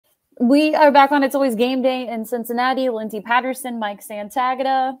We are back on It's Always Game Day in Cincinnati. Lindsay Patterson, Mike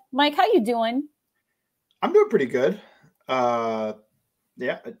Santagata. Mike, how you doing? I'm doing pretty good. Yeah,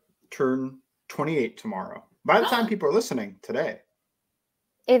 I turn 28 tomorrow. By the time people are listening today.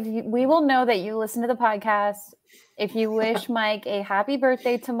 We will know that you listen to the podcast. If you wish Mike a happy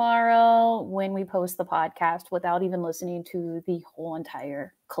birthday tomorrow when we post the podcast without even listening to the whole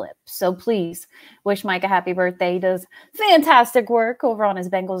entire clip. So please wish Mike a happy birthday. He does fantastic work over on his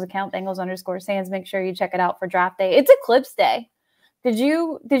Bengals account, Bengals_Sands. Make sure you check it out for draft day. It's Eclipse Day. Did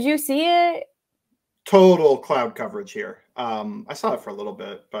you see it? Total cloud coverage here. I saw it for a little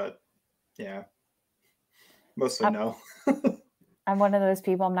bit, but yeah, mostly no. I'm one of those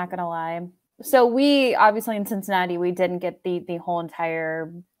people, I'm not going to lie. So we, obviously in Cincinnati, we didn't get the whole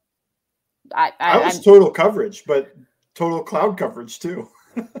entire... I was total coverage, but total cloud coverage too.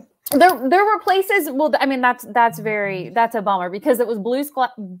 There were places, well, I mean, that's a bummer because it was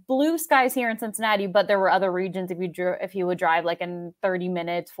blue skies here in Cincinnati, but there were other regions if you would drive like in 30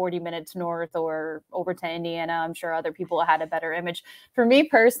 minutes, 40 minutes north or over to Indiana, I'm sure other people had a better image. For me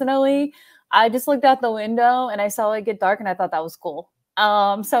personally, I just looked out the window and I saw it get dark and I thought that was cool.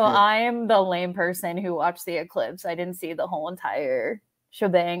 I am the lame person who watched the eclipse. I didn't see the whole entire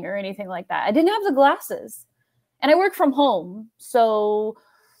shebang or anything like that. I didn't have the glasses and I work from home. So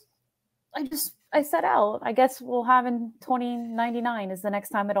I set out. I guess we'll have in 2099 is the next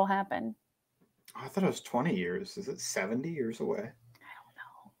time it'll happen. I thought it was 20 years. Is it 70 years away?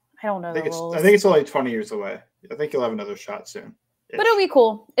 I don't know. I think it's only 20 years away. I think you'll have another shot soon. But it'll be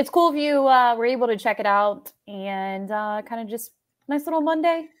cool. It's cool if you were able to check it out and kind of just nice little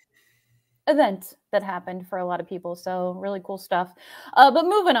Monday event that happened for a lot of people. So really cool stuff. But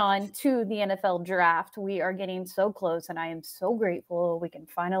moving on to the NFL draft, we are getting so close and I am so grateful we can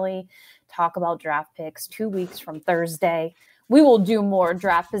finally talk about draft picks 2 weeks from Thursday. We will do more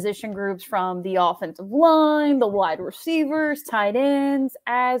draft position groups from the offensive line, the wide receivers, tight ends,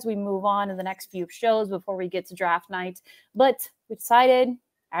 as we move on in the next few shows before we get to draft night. But we decided,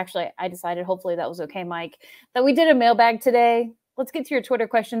 I decided, hopefully that was okay, Mike, that we did a mailbag today. Let's get to your Twitter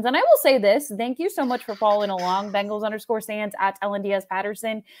questions. And I will say this, thank you so much for following along, Bengals_Sands at LNDS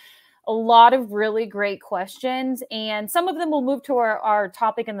Patterson. A lot of really great questions, and some of them will move to our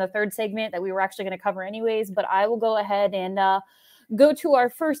topic in the third segment that we were actually going to cover anyways, but I will go ahead and go to our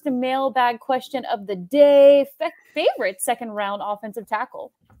first mailbag question of the day. Favorite second round offensive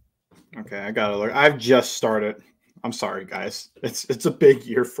tackle? Okay, I got to look. I've just started. I'm sorry, guys. It's a big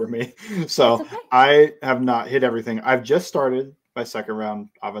year for me. So okay. I have not hit everything. I've just started my second round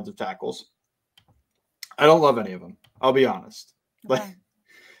offensive tackles. I don't love any of them. I'll be honest. Okay.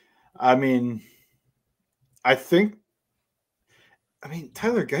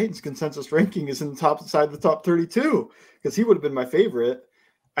 Tyler Guyton's consensus ranking is in the top side of the top 32 because he would have been my favorite.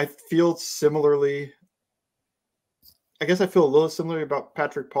 I feel similarly. I guess I feel a little similarly about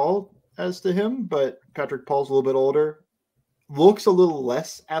Patrick Paul as to him, but Patrick Paul's a little bit older. Looks a little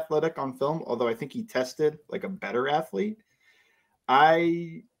less athletic on film, although I think he tested like a better athlete.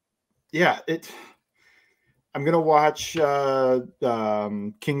 I'm going to watch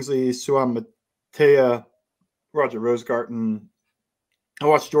Kingsley Suamataia, Roger Rosegarten. I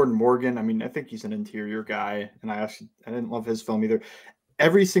watched Jordan Morgan. I mean, I think he's an interior guy, and I didn't love his film either.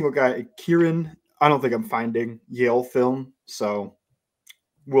 Every single guy, Kieran, I don't think I'm finding Yale film, so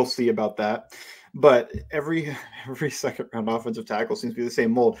we'll see about that. But every second round offensive tackle seems to be the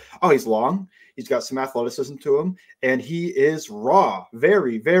same mold. Oh, he's long. He's got some athleticism to him, and he is raw,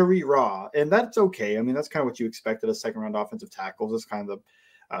 very, very raw. And that's okay. I mean, that's kind of what you expect at a second round offensive tackle. That's kind of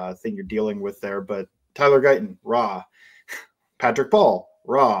the thing you're dealing with there. But Tyler Guyton, raw. Patrick Paul,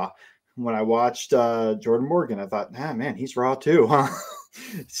 raw. When I watched Jordan Morgan, I thought, man, he's raw too, huh?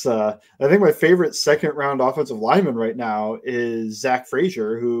 I think my favorite second round offensive lineman right now is Zach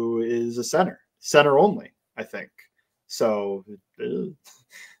Frazier, who is a center only, I think. So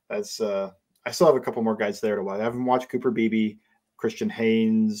that's I still have a couple more guys there to watch. I haven't watched Cooper Beebe, Christian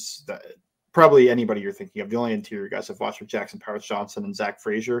Haynes, probably anybody you're thinking of. The only interior guys I've watched are Jackson Powers Johnson and Zach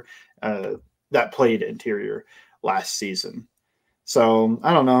Frazier that played interior last season. So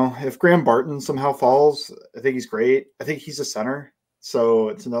I don't know if Graham Barton somehow falls. I think he's great. I think he's a center. So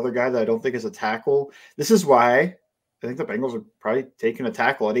it's another guy that I don't think is a tackle. This is why I think the Bengals are probably taking a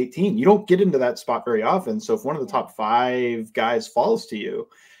tackle at 18. You don't get into that spot very often. So if one of the top 5 guys falls to you,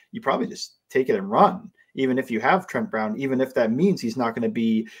 you probably just take it and run, even if you have Trent Brown, even if that means he's not going to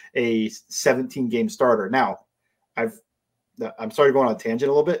be a 17-game starter. Now, I'm sorry to go on a tangent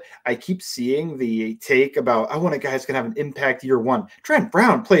a little bit. I keep seeing the take about, I want a guy who's going to have an impact year one. Trent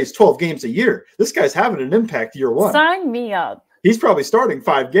Brown plays 12 games a year. This guy's having an impact year one. Sign me up. He's probably starting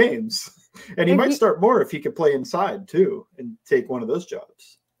 5 games, and he might start more if he could play inside too and take one of those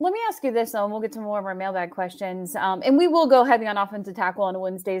jobs. Let me ask you this, though, and we'll get to more of our mailbag questions. And we will go heavy on offensive tackle on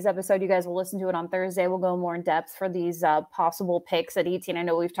Wednesday's episode. You guys will listen to it on Thursday. We'll go more in depth for these possible picks at 18. I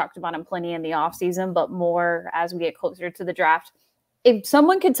know we've talked about them plenty in the offseason, but more as we get closer to the draft. If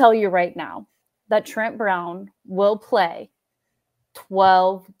someone could tell you right now that Trent Brown will play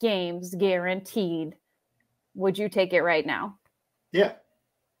 12 games guaranteed, would you take it right now? Yeah.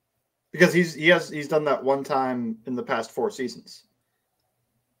 Because he's done that one time in the past 4 seasons.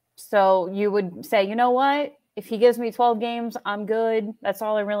 So you would say, you know what? If he gives me 12 games, I'm good. That's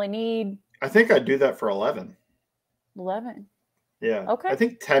all I really need. I think I'd do that for 11. 11. Yeah. Okay. I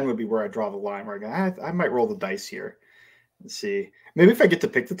think 10 would be where I draw the line. Where I might roll the dice here. Let's see. Maybe if I get to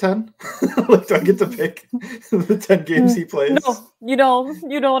pick the 10. Like, do I get to pick the 10 games he plays? No, you don't.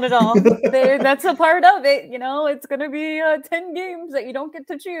 You don't at all. That's a part of it. You know, it's going to be 10 games that you don't get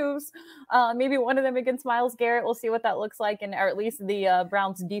to choose. Maybe one of them against Myles Garrett. We'll see what that looks like, or at least the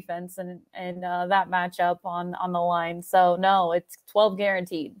Browns defense and that matchup on the line. So, no, it's 12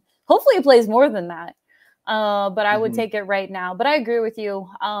 guaranteed. Hopefully he plays more than that. But I would take it right now. But I agree with you,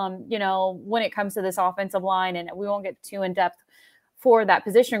 you know, when it comes to this offensive line, and we won't get too in depth for that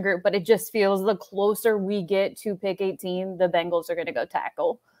position group, but it just feels the closer we get to pick 18, the Bengals are going to go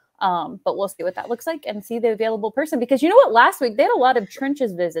tackle. But we'll see what that looks like and see the available person, because you know what, last week they had a lot of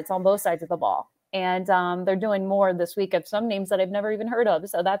trenches visits on both sides of the ball. And they're doing more this week of some names that I've never even heard of.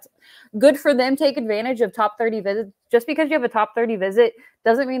 So that's good for them. Take advantage of top 30 visits. Just because you have a top 30 visit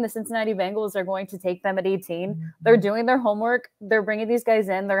doesn't mean the Cincinnati Bengals are going to take them at 18. They're doing their homework. They're bringing these guys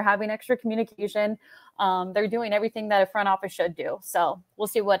in. They're having extra communication. They're doing everything that a front office should do. So we'll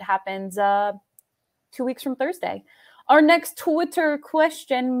see what happens 2 weeks from Thursday. Our next Twitter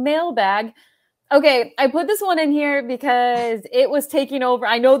question, mailbag. Okay, I put this one in here because it was taking over.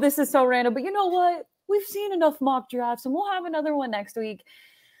 I know this is so random, but you know what? We've seen enough mock drafts, and we'll have another one next week.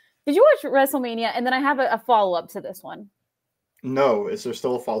 Did you watch WrestleMania? And then I have a follow-up to this one. No. Is there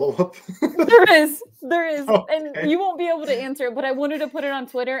still a follow-up? There is. Okay. And you won't be able to answer it, but I wanted to put it on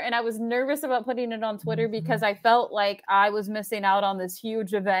Twitter, and I was nervous about putting it on Twitter because I felt like I was missing out on this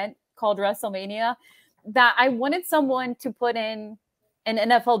huge event called WrestleMania, that I wanted someone to put in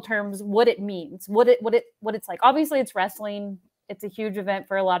NFL terms what it means, what it's like. Obviously it's wrestling. It's a huge event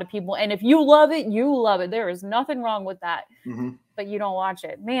for a lot of people, and if you love it, you love it. There is nothing wrong with that. But you don't watch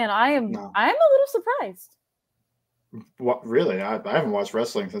it, man. I am a little surprised. What, really? I haven't watched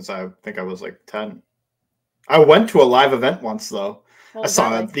wrestling since I think I was like 10. I went to a live event once though. I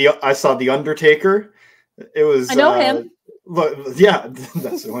saw the Undertaker. It was, I know him. Yeah,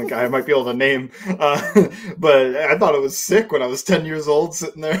 that's the one guy I might be able to name. But I thought it was sick when I was 10 years old,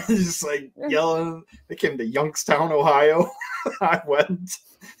 sitting there just like yelling. They came to Youngstown, Ohio. I went.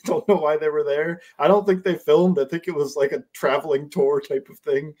 Don't know why they were there. I don't think they filmed. I think it was like a traveling tour type of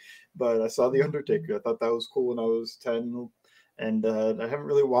thing. But I saw the Undertaker. I thought that was cool when I was 10, and I haven't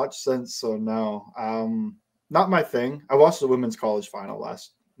really watched since. So no, not my thing. I watched the women's college final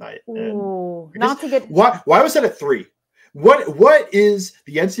last night. Ooh, and why was that at 3? What is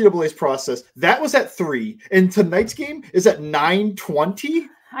the NCAA's process? That was at 3, and tonight's game is at 9:20.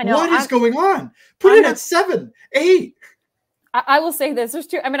 I know. What is going on? Put it at 7, 8. I will say this. There's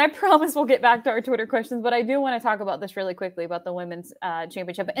two. I mean, I promise we'll get back to our Twitter questions, but I do want to talk about this really quickly about the women's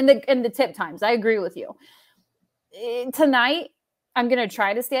championship and the tip times. I agree with you. Tonight, I'm going to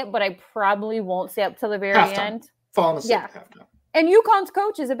try to stay up, but I probably won't stay up till the very end. Falling asleep at halftime. And UConn's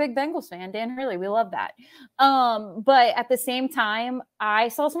coach is a big Bengals fan, Dan Hurley. We love that. But at the same time, I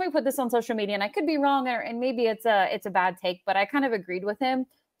saw somebody put this on social media, and I could be wrong, and maybe it's a bad take, but I kind of agreed with him.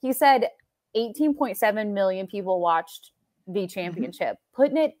 He said 18.7 million people watched the championship.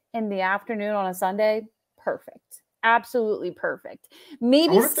 Putting it in the afternoon on a Sunday, perfect. Absolutely perfect.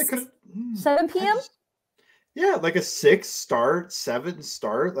 Maybe 7 p.m.? Yeah, like a 6 start, 7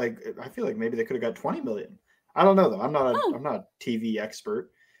 start. Like, I feel like maybe they could have got 20 million. I don't know though. I'm not a TV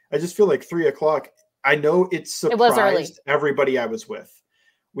expert. I just feel like 3 o'clock. I know it surprised everybody I was with.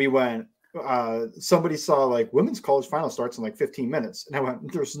 We went. Somebody saw like women's college final starts in like 15 minutes, and I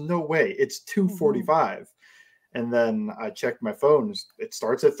went, "There's no way. It's 2:45." And then I checked my phone. It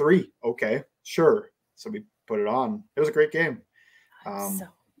starts at 3. Okay, sure. So we put it on. It was a great game.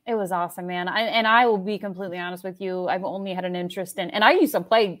 It was awesome, man. I will be completely honest with you. I've only had an interest in, and I used to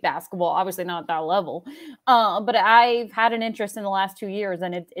play basketball, obviously not at that level, but I've had an interest in the last 2 years,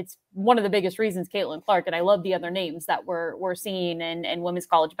 and it's one of the biggest reasons, Caitlin Clark, and I love the other names that we're seeing in women's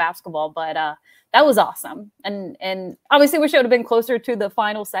college basketball, but that was awesome. And obviously wish it would have been closer to the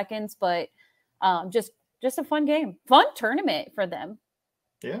final seconds, but just just a fun game, fun tournament for them.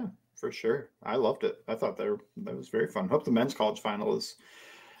 Yeah, for sure. I loved it. I thought that was very fun. Hope the men's college final is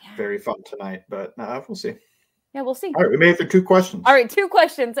very fun tonight, but we'll see. Yeah, we'll see. All right, we made it through 2 questions. All right, 2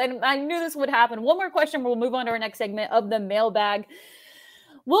 questions, and I knew this would happen. One more question, we'll move on to our next segment of the mailbag.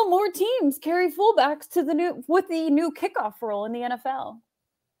 Will more teams carry fullbacks to the new kickoff rule in the NFL?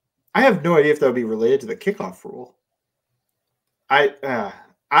 I have no idea if that would be related to the kickoff rule.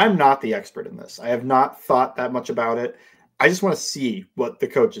 I'm not the expert in this. I have not thought that much about it. I just want to see what the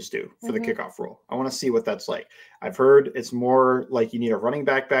coaches do for the kickoff rule. I want to see what that's like. I've heard it's more like you need a running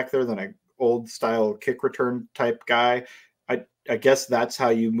back there than an old style kick return type guy. I guess that's how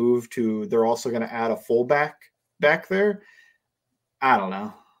you move to. They're also going to add a fullback back there. I don't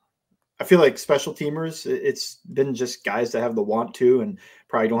know. I feel like special teamers, it's been just guys that have the want to and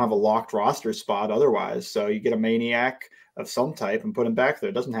probably don't have a locked roster spot otherwise. So you get a maniac of some type and put him back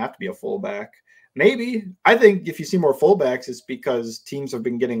there. It doesn't have to be a fullback. Maybe. I think if you see more fullbacks, it's because teams have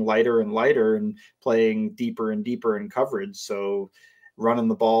been getting lighter and lighter and playing deeper and deeper in coverage. So running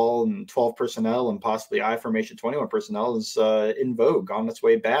the ball and 12 personnel and possibly I formation 21 personnel is in vogue, on its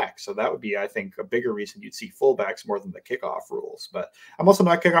way back. So that would be, I think, a bigger reason you'd see fullbacks more than the kickoff rules. But I'm also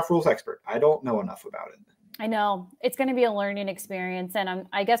not a kickoff rules expert. I don't know enough about it. I know it's going to be a learning experience, and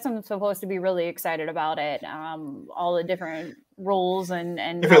I guess I'm supposed to be really excited about it. All the different rules and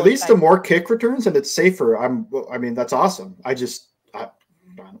if it leads to more kick returns and it's safer, I mean that's awesome. I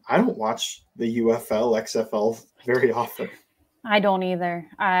don't watch the UFL, XFL very often. I don't either.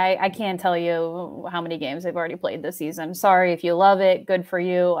 I can't tell you how many games they've already played this season. Sorry if you love it. Good for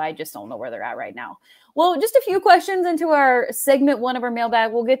you. I just don't know where they're at right now. Well, just a few questions into our segment 1 of our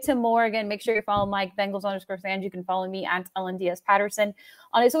mailbag. We'll get to more. Again, make sure you follow Mike, Bengals_fans. You can follow me at LNDS Patterson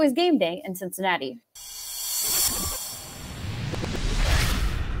on It's Always Game Day in Cincinnati.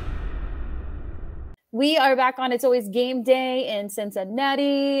 We are back on It's Always Game Day in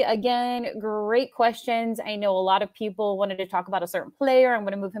Cincinnati. Again, great questions. I know a lot of people wanted to talk about a certain player. I'm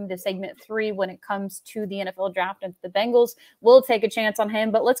going to move him to segment 3 when it comes to the NFL draft and the Bengals. We'll take a chance on him,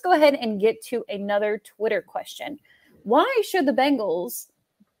 but let's go ahead and get to another Twitter question. Why should the Bengals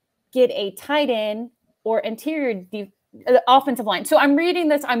get a tight end or interior offensive line? So I'm reading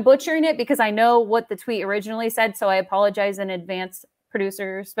this. I'm butchering it because I know what the tweet originally said, so I apologize in advance,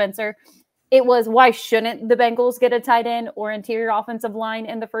 producer Spencer. It was, why shouldn't the Bengals get a tight end or interior offensive line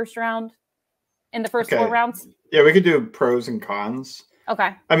in the first round, in the first 4 rounds? Yeah, we could do pros and cons.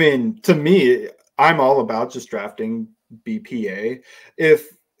 Okay. I mean, to me, I'm all about just drafting BPA. If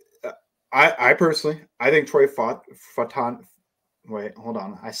I personally, I think Troy Fautanu. Wait, hold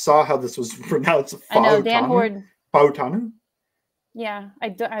on. I saw how this was pronounced. I know, Dan Horde. Fautanu? Yeah,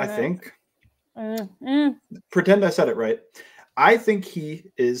 I think. Pretend I said it right. I think he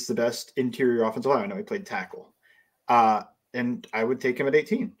is the best interior offensive line. I know he played tackle. And I would take him at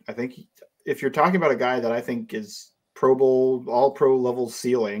 18. I think if you're talking about a guy that I think is Pro Bowl, all pro level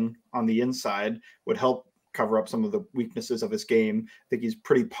ceiling on the inside, would help cover up some of the weaknesses of his game. I think he's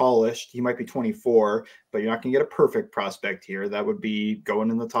pretty polished. He might be 24, but you're not going to get a perfect prospect here. That would be going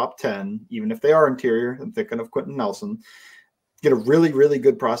in the top 10, even if they are interior. I'm thinking of Quentin Nelson. Get a really, really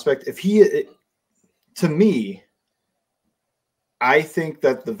good prospect. To me, I think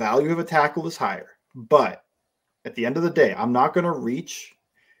that the value of a tackle is higher, but at the end of the day, I'm not going to reach.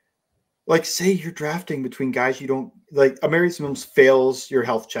 Like, say you're drafting between guys you don't like. Amari Simmons fails your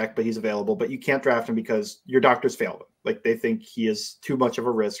health check, but he's available, but you can't draft him because your doctors failed him. Like, they think he is too much of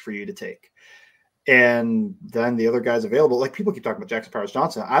a risk for you to take. And then the other guy's available. Like, people keep talking about Jackson Powers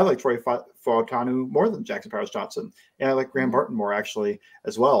Johnson. I like Troy Fautanu more than Jackson Powers Johnson. And I like Graham Barton more, actually,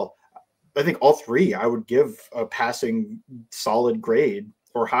 as well. I think all three I would give a passing solid grade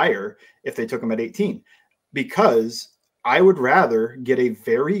or higher if they took him at 18, because I would rather get a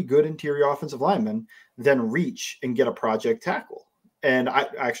very good interior offensive lineman than reach and get a project tackle. And I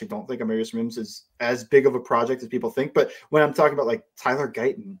actually don't think Amari Simmons is as big of a project as people think. But when I'm talking about like Tyler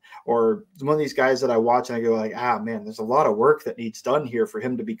Guyton or one of these guys that I watch and I go like, man, there's a lot of work that needs done here for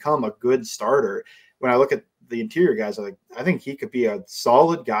him to become a good starter. When I look at the interior guys, I think he could be a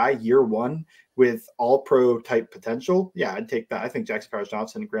solid guy year one with all pro type potential. Yeah, I'd take that. I think Jackson Powers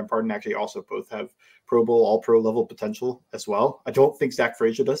Johnson and Graham Barton actually also both have Pro Bowl, all pro level potential as well. I don't think Zach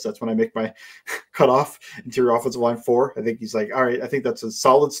Frazier does. That's when I make my cutoff interior offensive line 4. I think he's like, all right, I think that's a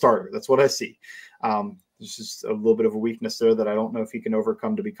solid starter. That's what I see. There's just a little bit of a weakness there that I don't know if he can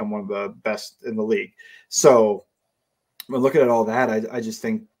overcome to become one of the best in the league. So when looking at all that, I just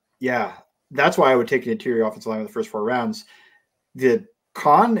think, yeah, that's why I would take an interior offensive line in the first 4 rounds. The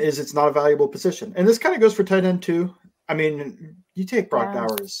con is it's not a valuable position. And this kind of goes for tight end too. I mean, You take Brock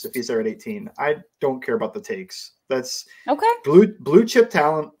Bowers if he's there at 18. I don't care about the takes. That's okay. Blue chip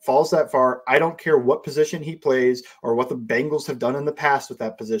talent falls that far. I don't care what position he plays or what the Bengals have done in the past with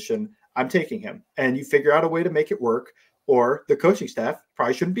that position. I'm taking him. And you figure out a way to make it work, or the coaching staff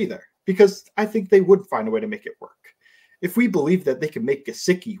probably shouldn't be there, because I think they would find a way to make it work. If we believe that they can make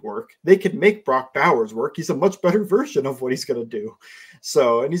Gesicki work, they can make Brock Bowers work. He's a much better version of what he's going to do.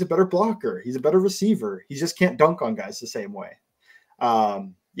 So, and he's a better blocker. He's a better receiver. He just can't dunk on guys the same way.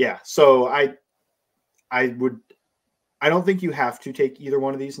 So I don't think you have to take either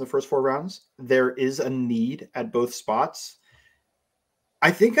one of these in the first 4 rounds. There is a need at both spots. I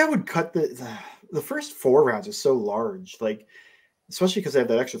think I would cut the first 4 rounds is so large, like, especially because they have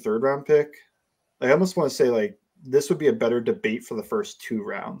that extra 3rd round pick. I almost want to say, like, this would be a better debate for the first 2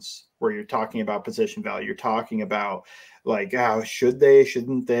 rounds, where you're talking about position value. You're talking about, like, should they,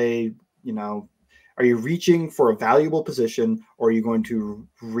 shouldn't they, are you reaching for a valuable position, or are you going to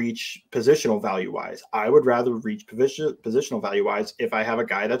reach positional value wise? I would rather reach positional value wise if I have a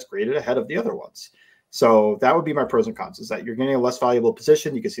guy that's graded ahead of the other ones. So that would be my pros and cons, is that you're getting a less valuable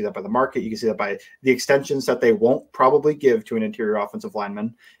position. You can see that by the market. You can see that by the extensions that they won't probably give to an interior offensive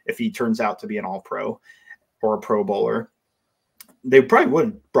lineman if he turns out to be an all-pro or a Pro Bowler. They probably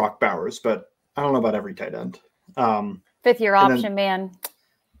would Brock Bowers, but I don't know about every tight end. 5th-year option, man.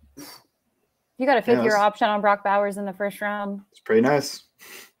 You got a 5th-year option on Brock Bowers in the first round. It's pretty nice.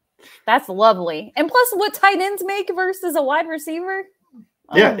 That's lovely. And plus, what tight ends make versus a wide receiver?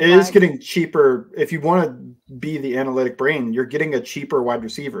 Yeah, it is getting cheaper. If you want to be the analytic brain, you're getting a cheaper wide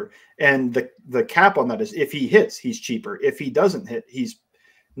receiver. And the cap on that is, if he hits, he's cheaper. If he doesn't hit, he's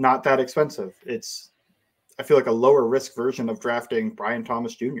not that expensive. I feel like a lower risk version of drafting Brian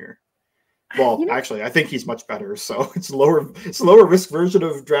Thomas Jr. Well, actually, I think he's much better. So it's a lower risk version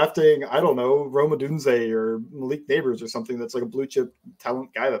of drafting, I don't know, Rome Odunze or Malik Neighbors or something that's like a blue chip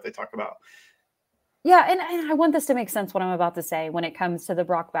talent guy that they talk about. Yeah, and I want this to make sense, what I'm about to say, when it comes to the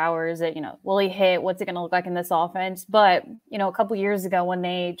Brock Bowers, that, will he hit? What's it going to look like in this offense? But, a couple years ago when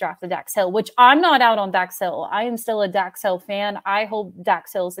they drafted Dax Hill, which I'm not out on Dax Hill. I am still a Dax Hill fan. I hope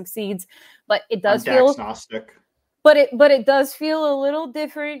Dax Hill succeeds, but it does feel Gnostic. But it does feel a little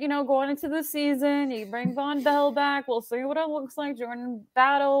different, going into the season. You bring Von Bell back. We'll see what it looks like. Jordan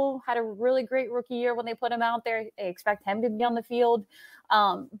Battle had a really great rookie year when they put him out there. They expect him to be on the field.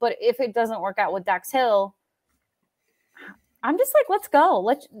 But if it doesn't work out with Dax Hill, I'm just like, let's go.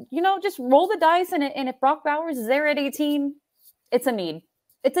 Let's, just roll the dice. And if Brock Bowers is there at 18, it's a need.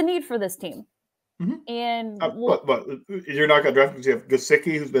 It's a need for this team. Mm-hmm. And but you're not going to draft because you have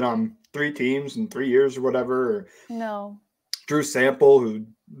Gesicki, who's been on 3 teams in 3 years or whatever. Or no. Drew Sample, who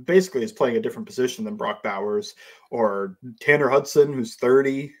basically is playing a different position than Brock Bowers, or Tanner Hudson, who's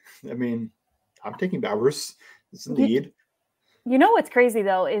 30. I mean, I'm taking Bowers. It's a need. What's crazy,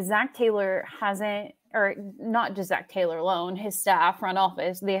 though, is Zach Taylor hasn't, or not just Zach Taylor alone, his staff, front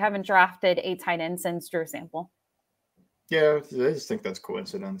office, they haven't drafted a tight end since Drew Sample. Yeah, I just think that's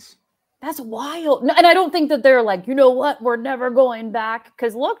coincidence. That's wild. And I don't think that they're like, you know what, we're never going back.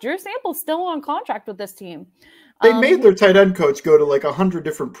 Because look, Drew Sample's still on contract with this team. They made their tight end coach go to like 100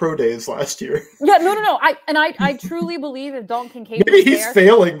 different pro days last year. Yeah, no. I truly believe if Dalton Kincaid maybe he's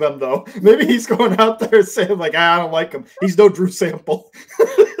failing them, though. Maybe he's going out there saying like, I don't like him. He's no Drew Sample.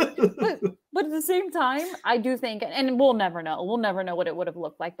 But at the same time, I do think, and we'll never know. We'll never know what it would have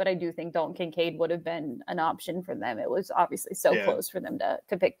looked like. But I do think Dalton Kincaid would have been an option for them. It was obviously so close for them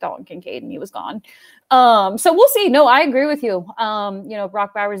to pick Dalton Kincaid, and he was gone. So we'll see. No, I agree with you.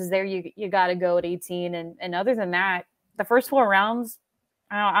 Brock Bowers is there. You got to go at 18. And other than that, the first 4 rounds,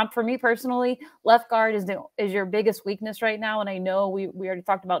 for me personally, left guard is your biggest weakness right now. And I know we already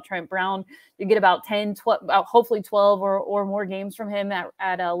talked about Trent Brown. You get about 10, 12, hopefully 12 or more games from him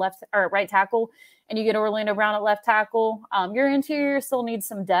at a left or right tackle. And you get Orlando Brown at left tackle. Your interior still needs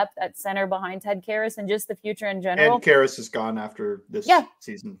some depth at center behind Ted Karras and just the future in general. And Karras is gone after this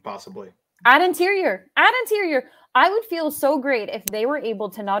season, possibly. At interior, I would feel so great if they were able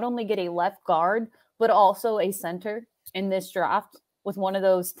to not only get a left guard, but also a center in this draft. With one of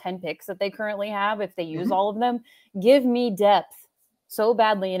those 10 picks that they currently have, if they use all of them, give me depth so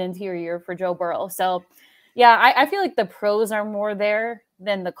badly in interior for Joe Burrow. So, yeah, I feel like the pros are more there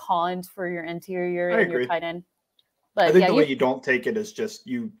than the cons for your interior and your tight end. But I think the way you don't take it is just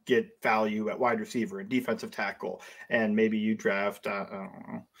you get value at wide receiver and defensive tackle, and maybe you draft, I don't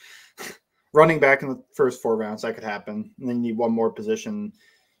know, running back in the first 4 rounds. That could happen. And then you need one more position.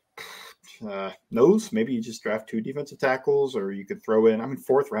 Nose, maybe you just draft 2 defensive tackles, or you could throw in,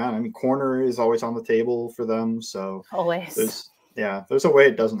 4th round. Corner is always on the table for them. So always Yeah, there's a way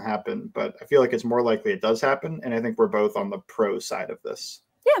it doesn't happen, but I feel like it's more likely it does happen, and I think we're both on the pro side of this.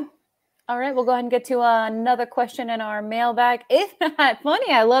 Yeah. All right, we'll go ahead and get to another question in our mailbag. If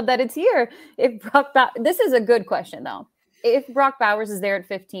funny, I love that it's here. If this is a good question though. If Brock Bowers is there at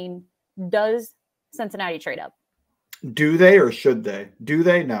 15, does Cincinnati trade up? Do they or should they? Do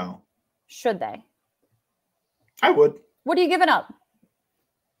they? No. Should they? I would. What are you giving up?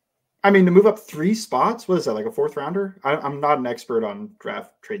 I mean, to move up 3 spots, what is that, like a 4th rounder? I'm not an expert on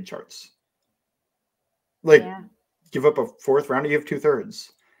draft trade charts. Like, give up a 4th rounder, you have 2/3.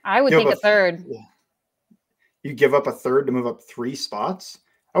 I would think a third. You give up a third to move up 3 spots?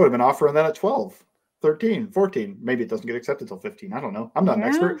 I would have been offering that at 12, 13, 14. Maybe it doesn't get accepted until 15. I don't know. I'm not an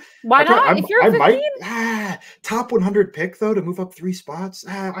expert. Why not? If you're 15? Top 100 pick, though, to move up 3 spots?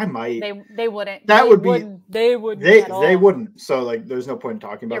 I might. They wouldn't. They wouldn't. They wouldn't. They wouldn't. So, like, there's no point in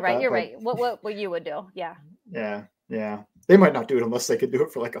talking about that. You're right. What you would do. Yeah. Yeah. They might not do it unless they could do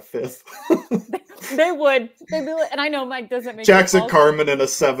it for like a 5th. They would. They'd be and I know Mike doesn't make Jackson Carman in a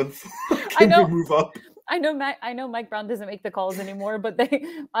 7th. I know. We move up? I know Mike Brown doesn't make the calls anymore, but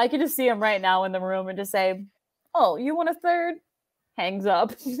I could just see him right now in the room and just say, "Oh, you want a third?" Hangs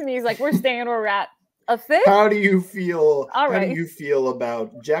up. And he's like, "We're staying where we're at. A 5th?" How do you feel? All right. How do you feel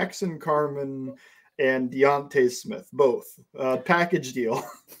about Jackson Carman and Deontay Smith? Both. Package deal.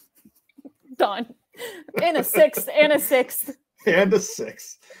 Done. And a 6th. And a 6th. And a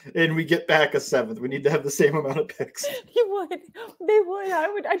 6th. And we get back a 7th. We need to have the same amount of picks. They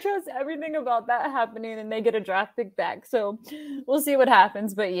would. I trust everything about that happening, and they get a draft pick back. So we'll see what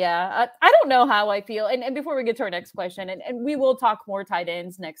happens. But yeah, I don't know how I feel. And before we get to our next question, and we will talk more tight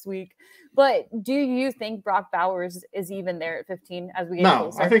ends next week, but do you think Brock Bowers is even there at 15 as we get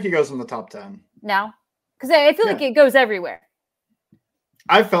closer? I think he goes in the top 10. Now? Because I feel like it goes everywhere.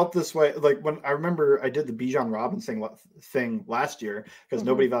 I felt this way, like when I remember I did the Bijan Robinson thing last year because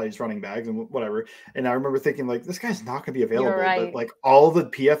nobody values running backs and whatever. And I remember thinking, like, this guy's not going to be available. Right. But like all the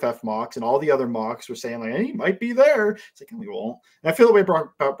PFF mocks and all the other mocks were saying, like, hey, he might be there. It's like, we won't. And I feel the way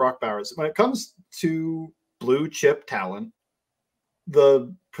about Brock Bowers. When it comes to blue chip talent,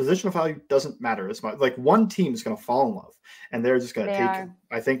 the position of value doesn't matter as much. Like, one team is going to fall in love and they're just going to take it.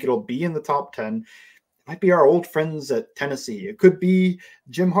 I think it'll be in the top 10. Might be our old friends at Tennessee. It could be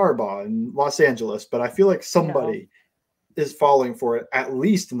Jim Harbaugh in Los Angeles, but I feel like somebody is falling for it at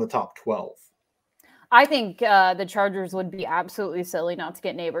least in the top 12. I think the Chargers would be absolutely silly not to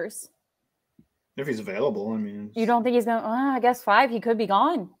get Neighbors. If he's available, I mean. You don't think he's going to, I guess 5, he could be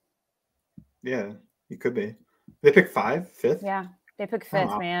gone. Yeah, he could be. They pick 5, 5th? Yeah, they pick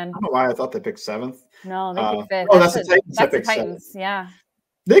 5th, man. I don't know why I thought they picked 7th. No, they picked 5th. Oh, that's the Titans. That's the Titans, yeah.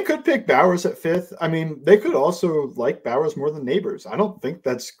 They could pick Bowers at 5th. I mean, they could also like Bowers more than Neighbors. I don't think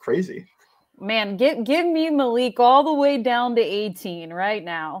that's crazy. Man, give me Malik all the way down to 18 right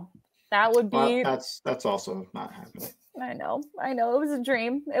now. That would be. That's also not happening. I know. It was a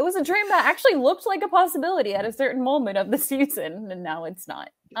dream. It was a dream that actually looked like a possibility at a certain moment of the season, and now it's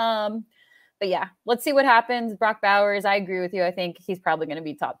not. But yeah, let's see what happens. Brock Bowers, I agree with you. I think he's probably going to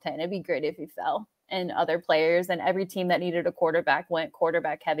be top 10. It'd be great if he fell. And other players, and every team that needed a quarterback went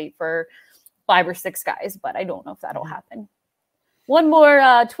quarterback heavy for 5 or 6 guys, but I don't know if that'll happen. One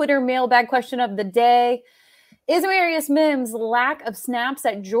more Twitter mailbag question of the day. Is Marius Mims' lack of snaps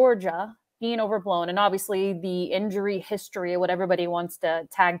at Georgia being overblown? And obviously the injury history, what everybody wants to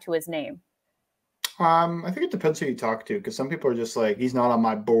tag to his name. I think it depends who you talk to, because some people are just like, he's not on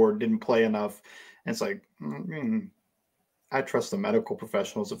my board, didn't play enough. And it's like, I trust the medical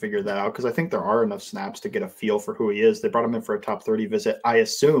professionals to figure that out, because I think there are enough snaps to get a feel for who he is. They brought him in for a top 30 visit, I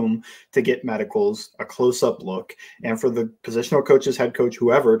assume, to get medicals, a close-up look, and for the positional coaches, head coach,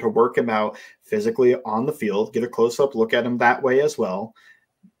 whoever, to work him out physically on the field, get a close-up look at him that way as well.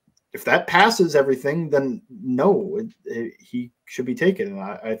 If that passes everything, then no, he should be taken. And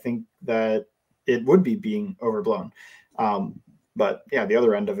I think that it would be being overblown. But yeah, the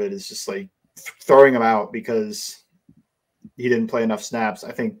other end of it is just like throwing him out because he didn't play enough snaps.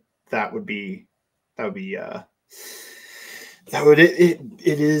 I think it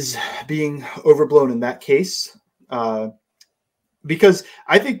is being overblown in that case. Because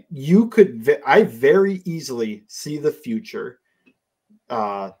I think I very easily see the future,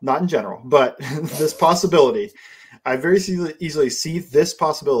 not in general, but this possibility. I very easily see this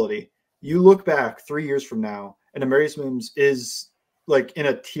possibility. You look back 3 years from now, and Marius Mims is like in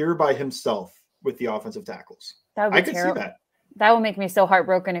a tier by himself with the offensive tackles. I could see that. That would make me so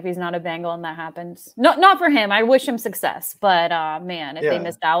heartbroken if he's not a Bengal and that happens. Not for him. I wish him success, but man, if they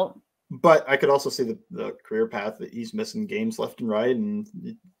missed out. But I could also see the career path that he's missing games left and right,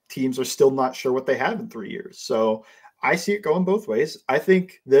 and teams are still not sure what they have in 3 years. So I see it going both ways. I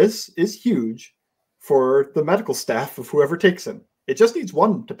think this is huge for the medical staff of whoever takes him. It just needs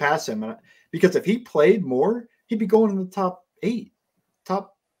one to pass him, because if he played more, he'd be going in the top 8,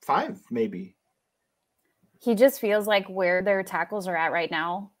 top 5, maybe. He just feels like where their tackles are at right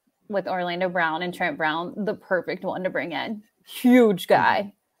now with Orlando Brown and Trent Brown, the perfect one to bring in. Huge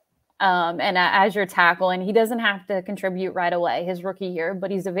guy. And as your tackle, and he doesn't have to contribute right away his rookie year,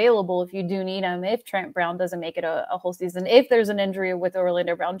 but he's available if you do need him, if Trent Brown doesn't make it a whole season, if there's an injury with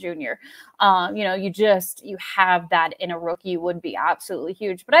Orlando Brown Jr. You have that in a rookie would be absolutely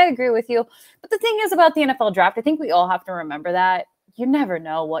huge. But I agree with you. But the thing is about the NFL draft, I think we all have to remember that you never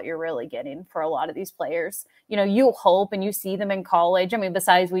know what you're really getting for a lot of these players. You hope and you see them in college. I mean,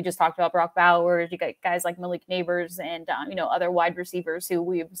 besides we just talked about Brock Bowers, you got guys like Malik Neighbors and, other wide receivers who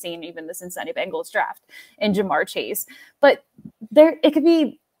we've seen even the Cincinnati Bengals draft and Jamar Chase. But it could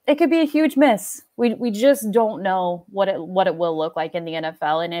be a huge miss. We just don't know what it will look like in the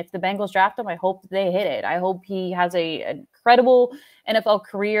NFL. And if the Bengals draft him, I hope they hit it. I hope he has a incredible NFL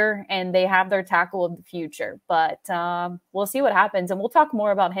career and they have their tackle of the future. But we'll see what happens. And we'll talk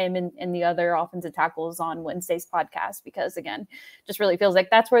more about him and the other offensive tackles on Wednesday's podcast, because, again, just really feels like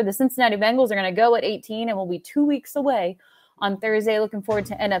that's where the Cincinnati Bengals are going to go at 18, and we'll be 2 weeks away on Thursday. Looking forward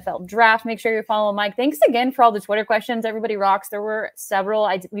to NFL draft. Make sure you follow Mike. Thanks again for all the Twitter questions. Everybody rocks. There were several.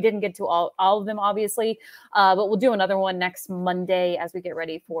 We didn't get to all of them, obviously, but we'll do another one next Monday as we get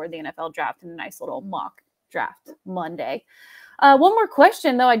ready for the NFL draft and a nice little mock draft Monday. One more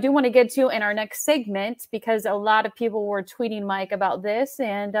question, though, I do want to get to in our next segment, because a lot of people were tweeting Mike about this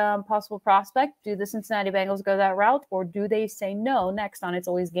and possible prospect. Do the Cincinnati Bengals go that route, or do they say no? Next on It's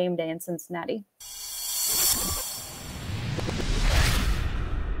Always Game Day in Cincinnati.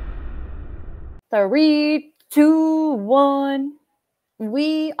 3, 2, 1.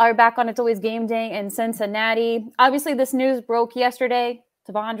 We are back on It's Always Game Day in Cincinnati. Obviously, this news broke yesterday.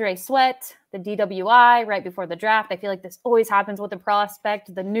 T'Vondre Sweat, the DWI, right before the draft. I feel like this always happens with a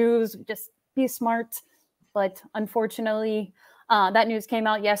prospect. The news, just be smart. But unfortunately, that news came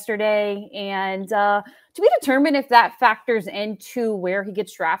out yesterday. And to be determined if that factors into where he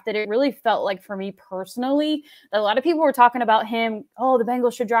gets drafted, it really felt like, for me personally, that a lot of people were talking about him. Oh, the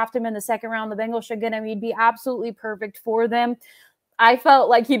Bengals should draft him in the second round. The Bengals should get him. He'd be absolutely perfect for them. I felt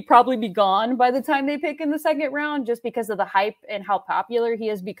like he'd probably be gone by the time they pick in the second round, just because of the hype and how popular he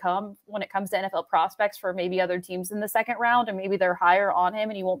has become when it comes to NFL prospects for maybe other teams in the second round, and maybe they're higher on him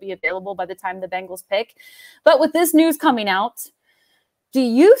and he won't be available by the time the Bengals pick. But with this news coming out, do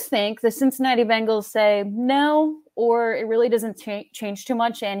you think the Cincinnati Bengals say no, or it really doesn't change too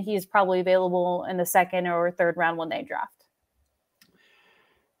much and he's probably available in the second or third round when they draft?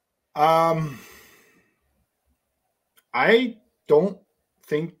 I don't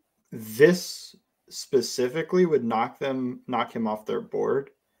think this specifically would knock him off their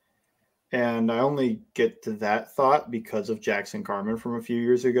board. And I only get to that thought because of Jackson Carman from a few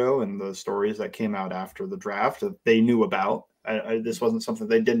years ago and the stories that came out after the draft that they knew about. This wasn't something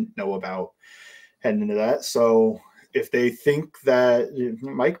they didn't know about heading into that. So if they think that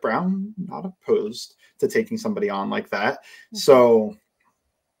Mike Brown, not opposed to taking somebody on like that. Mm-hmm. So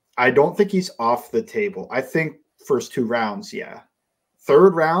I don't think he's off the table. I think first 2 rounds, yeah.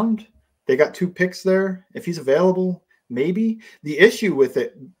 Third round, they got 2 picks there. If he's available, maybe. The issue with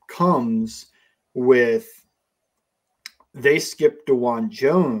it comes with they skipped DeJuan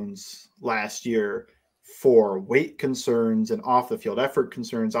Jones last year for weight concerns and off-the-field effort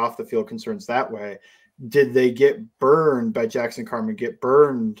concerns, off-the-field concerns that way. Did they get burned by Jackson Carman, get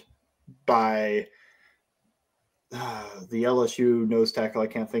burned by the LSU nose tackle I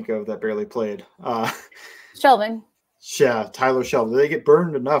can't think of that barely played? Shelvin. Yeah, Tyler Shelvin. Did they get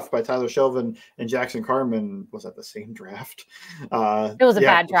burned enough by Tyler Shelvin and Jackson Carman? Was that the same draft? It was a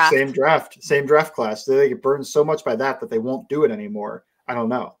bad draft. Same draft class. Did they get burned so much by that they won't do it anymore? I don't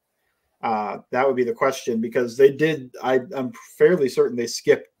know. That would be the question, because they did. I'm fairly certain they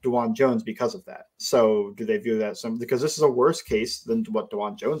skipped DeJuan Jones because of that. So do they view that because this is a worse case than what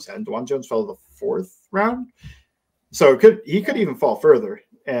DeJuan Jones had? DeJuan Jones fell to the 4th round, so he could even fall further.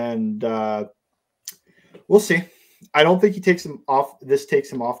 And we'll see. I don't think he takes him off. This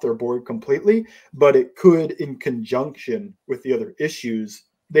takes him off their board completely, but it could, in conjunction with the other issues.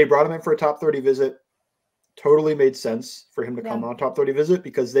 They brought him in for a top 30 visit. Totally made sense for him to come on a top 30 visit,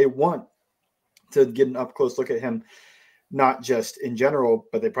 because they want to get an up close look at him, not just in general,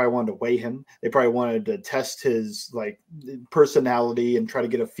 but they probably wanted to weigh him. They probably wanted to test his personality and try to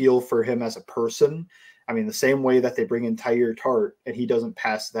get a feel for him as a person. I mean, the same way that they bring in Tyler Tart and he doesn't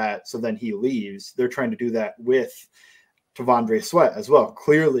pass that, so then he leaves. They're trying to do that with T'Vondre Sweat as well.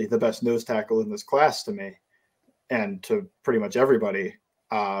 Clearly the best nose tackle in this class to me. and to pretty much everybody,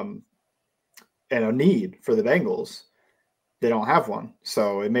 and a need for the Bengals. They don't have one.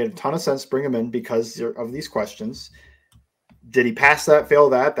 So it made a ton of sense to bring him in because of these questions. Did he pass that, fail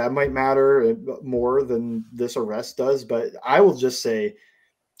that? That might matter more than this arrest does. But I will just say,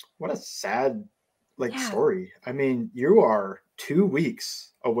 what a sad story. I mean, you are 2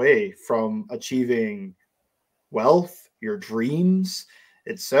 weeks away from achieving wealth, your dreams,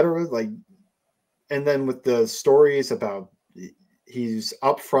 etc. And then with the stories about he's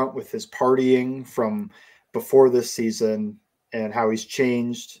up front with his partying from before this season and how he's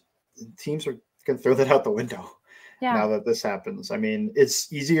changed, teams are going to throw that out the window now that this happens. I mean,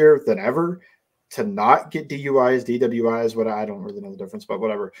 it's easier than ever to not get DUIs, DWIs, what I don't really know the difference, but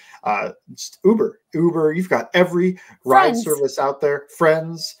whatever. Just Uber, you've got every ride service out there.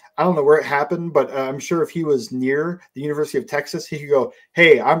 Friends, I don't know where it happened, but I'm sure if he was near the University of Texas, he could go,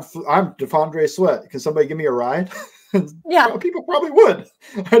 "Hey, I'm DeFondre Sweat. Can somebody give me a ride?" Yeah, people probably would.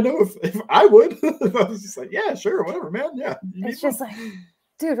 I know if I would. If I was just like, yeah, sure, whatever, man. Yeah, it's just like,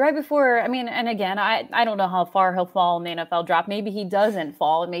 dude, right before. I mean, and again, I don't know how far he'll fall in the NFL draft. Maybe he doesn't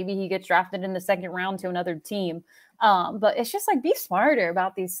fall, and maybe he gets drafted in the second round to another team. But it's just like, be smarter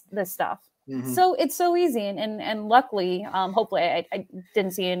about this stuff. Mm-hmm. So it's so easy, and luckily, hopefully, I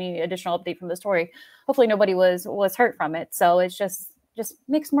didn't see any additional update from the story. Hopefully, nobody was hurt from it. So it's just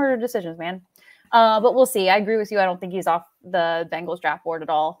make smarter decisions, man. But we'll see. I agree with you. I don't think he's off the Bengals draft board at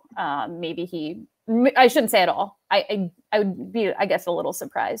all. Maybe I shouldn't say at all. I would be, I guess, a little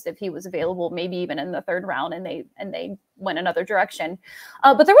surprised if he was available, maybe even in the third round, and they went another direction.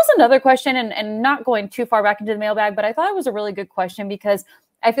 But there was another question, and not going too far back into the mailbag, but I thought it was a really good question because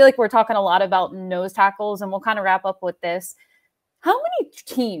I feel like we're talking a lot about nose tackles, and we'll kind of wrap up with this. How many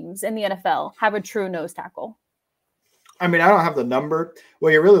teams in the NFL have a true nose tackle? I mean, I don't have the number.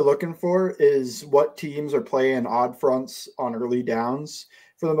 What you're really looking for is what teams are playing odd fronts on early downs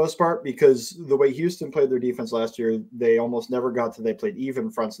for the most part, because the way Houston played their defense last year, they almost never they played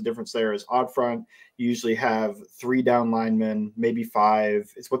even fronts. The difference there is odd front. You usually have 3 down linemen, maybe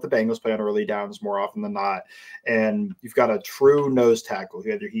 5. It's what the Bengals play on early downs more often than not. And you've got a true nose tackle.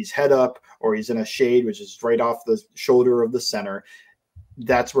 Either he's head up or he's in a shade, which is right off the shoulder of the center.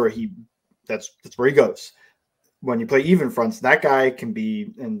 That's where that's where he goes. When you play even fronts, that guy can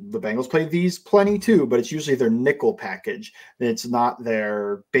be, and the Bengals play these plenty too, but it's usually their nickel package. It's not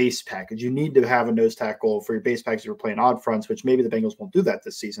their base package. You need to have a nose tackle for your base package if you're playing odd fronts, which maybe the Bengals won't do that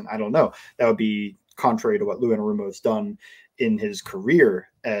this season. I don't know. That would be contrary to what Lou Anarumo has done in his career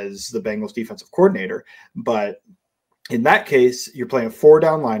as the Bengals defensive coordinator. But in that case, you're playing 4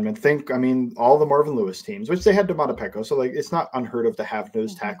 down linemen. All the Marvin Lewis teams, which they had Demond Pecco, so it's not unheard of to have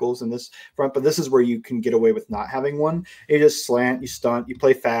nose tackles in this front. But this is where you can get away with not having one. You just slant, you stunt, you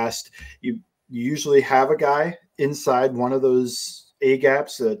play fast. You usually have a guy inside one of those A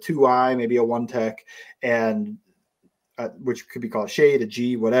gaps, a 2I, maybe a 1 tech, and which could be called a shade, a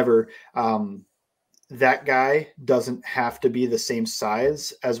G, whatever. That guy doesn't have to be the same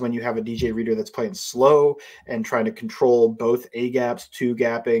size as when you have a DJ Reader that's playing slow and trying to control both A gaps, 2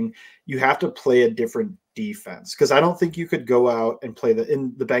 gapping. You have to play a different defense, because I don't think you could go out and play the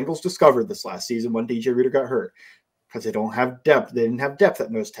Bengals discovered this last season when DJ Reader got hurt, because they don't have depth. They didn't have depth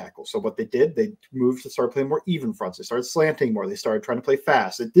at nose tackle. So what they did, they moved to start playing more even fronts. They started slanting more. They started trying to play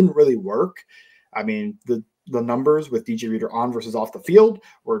fast. It didn't really work. I mean, the numbers with DJ Reader on versus off the field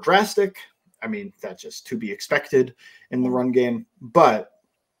were drastic. I mean, that's just to be expected in the run game. But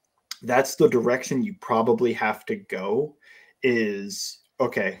that's the direction you probably have to go is,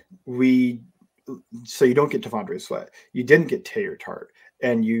 okay, so you don't get Devondre Sweat. You didn't get Taylor Tart.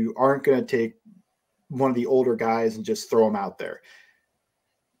 And you aren't going to take one of the older guys and just throw him out there.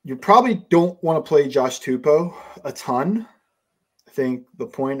 You probably don't want to play Josh Tupou a ton. I think the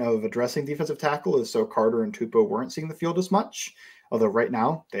point of addressing defensive tackle is so Carter and Tupou weren't seeing the field as much, although right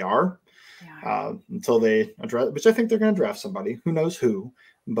now they are. Until they address, which I think they're going to draft somebody. Who knows who,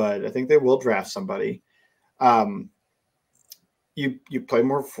 but I think they will draft somebody. You play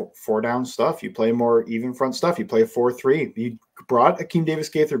more 4 down stuff. You play more even front stuff. You play 4-3. You brought Akeem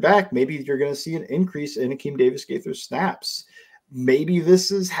Davis-Gaither back. Maybe you're going to see an increase in Akeem Davis-Gaither's snaps. Maybe this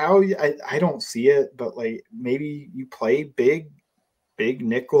is how I don't see it, but maybe you play big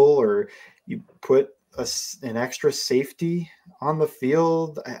nickel, or you put an extra safety on the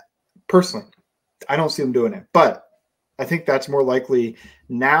field. Personally, I don't see them doing it, but I think that's more likely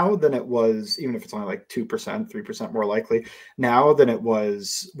now than it was, even if it's only 2%, 3% more likely now than it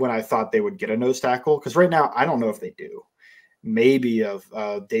was when I thought they would get a nose tackle. Because right now, I don't know if they do. Maybe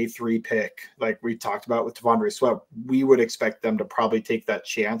a day 3 pick, like we talked about with Devondre Sweat, we would expect them to probably take that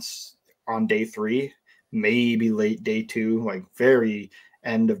chance on day 3 maybe late day 2, like very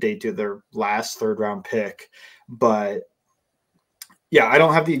end of day 2, their last 3rd round pick. But yeah, I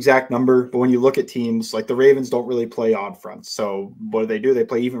don't have the exact number, but when you look at teams like the Ravens don't really play odd fronts. So what do? They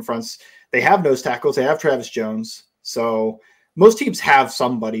play even fronts. They have nose tackles. They have Travis Jones. So most teams have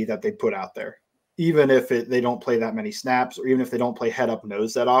somebody that they put out there, even if they don't play that many snaps, or even if they don't play head up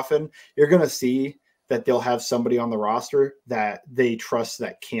nose that often. You're going to see that they'll have somebody on the roster that they trust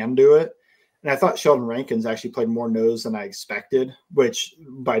that can do it. And I thought Sheldon Rankins actually played more nose than I expected, which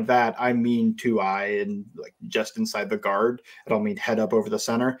by that I mean 2-eye and like just inside the guard. I don't mean head up over the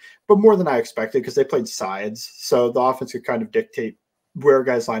center, but more than I expected because they played sides. So the offense could kind of dictate where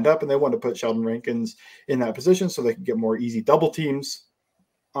guys lined up, and they wanted to put Sheldon Rankins in that position so they could get more easy double teams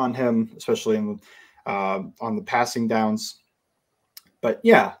on him, especially on the passing downs. But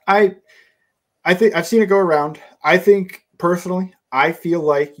yeah, I think I've seen it go around. I think personally, I feel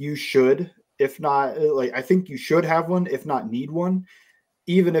like you should. If not, like I think you should have one, if not need one,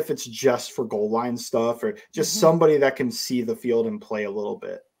 even if it's just for goal line stuff or just somebody that can see the field and play a little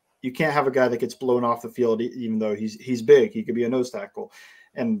bit. You can't have a guy that gets blown off the field, even though he's big. He could be a nose tackle.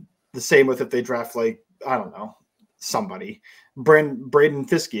 And the same with if they draft, like, I don't know, somebody. Braden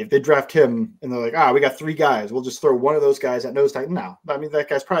Fiske, if they draft him and they're like, we got 3 guys, we'll just throw one of those guys at nose tackle. No, I mean, that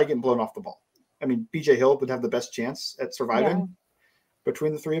guy's probably getting blown off the ball. I mean, BJ Hill would have the best chance at surviving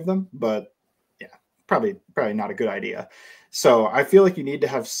between the 3 of them, but probably not a good idea. So I feel like you need to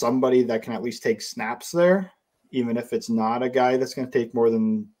have somebody that can at least take snaps there, even if it's not a guy that's going to take more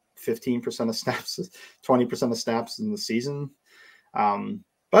than 15% of snaps, 20% of snaps in the season.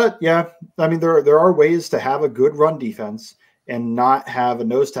 But yeah, I mean, there are ways to have a good run defense and not have a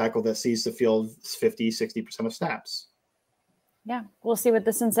nose tackle that sees the field 50, 60% of snaps. Yeah, we'll see what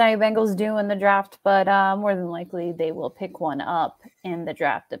the Cincinnati Bengals do in the draft, but more than likely they will pick one up in the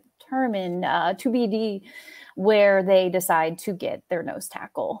draft to determine TBD where they decide to get their nose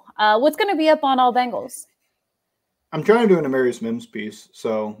tackle. What's going to be up on All Bengals? I'm trying to do an Amarius Mims piece,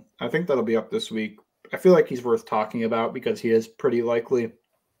 so I think that'll be up this week. I feel like he's worth talking about because he is pretty likely.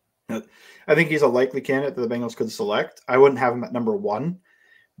 I think he's a likely candidate that the Bengals could select. I wouldn't have him at number 1.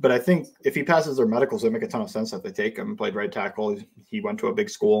 But I think if he passes their medicals, it make a ton of sense that they take him. Played right tackle. He went to a big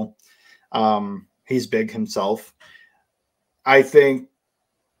school. He's big himself. I think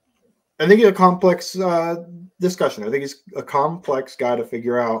he's a complex discussion. I think he's a complex guy to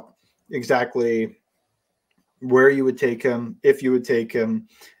figure out exactly where you would take him, if you would take him,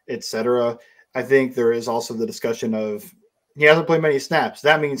 etc. I think there is also the discussion of he hasn't played many snaps.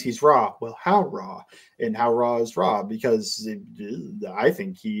 That means he's raw. Well, how raw? And how raw is raw? Because I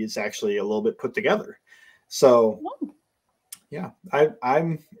think he is actually a little bit put together. So, yeah,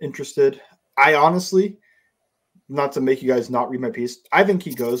 I'm interested. I honestly, not to make you guys not read my piece, I think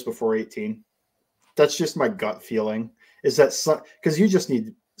he goes before 18. That's just my gut feeling. Is that because you just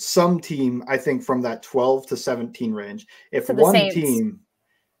need some team, I think, from that 12 to 17 range. If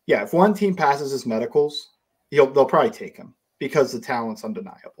one team passes his medicals, they'll probably take him because the talent's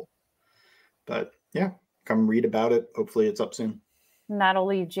undeniable. But yeah, come read about it. Hopefully it's up soon. And that'll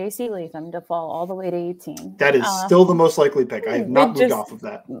leave JC Latham to fall all the way to 18. That is still the most likely pick. I have not moved off of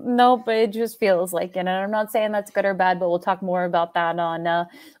that. No, but it just feels like it. And I'm not saying that's good or bad, but we'll talk more about that on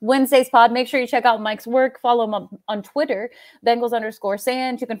Wednesday's pod. Make sure you check out Mike's work. Follow him up on Twitter,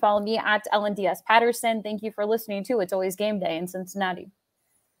 Bengals_Sands. You can follow me at LNDS Patterson. Thank you for listening to It's Always Game Day in Cincinnati.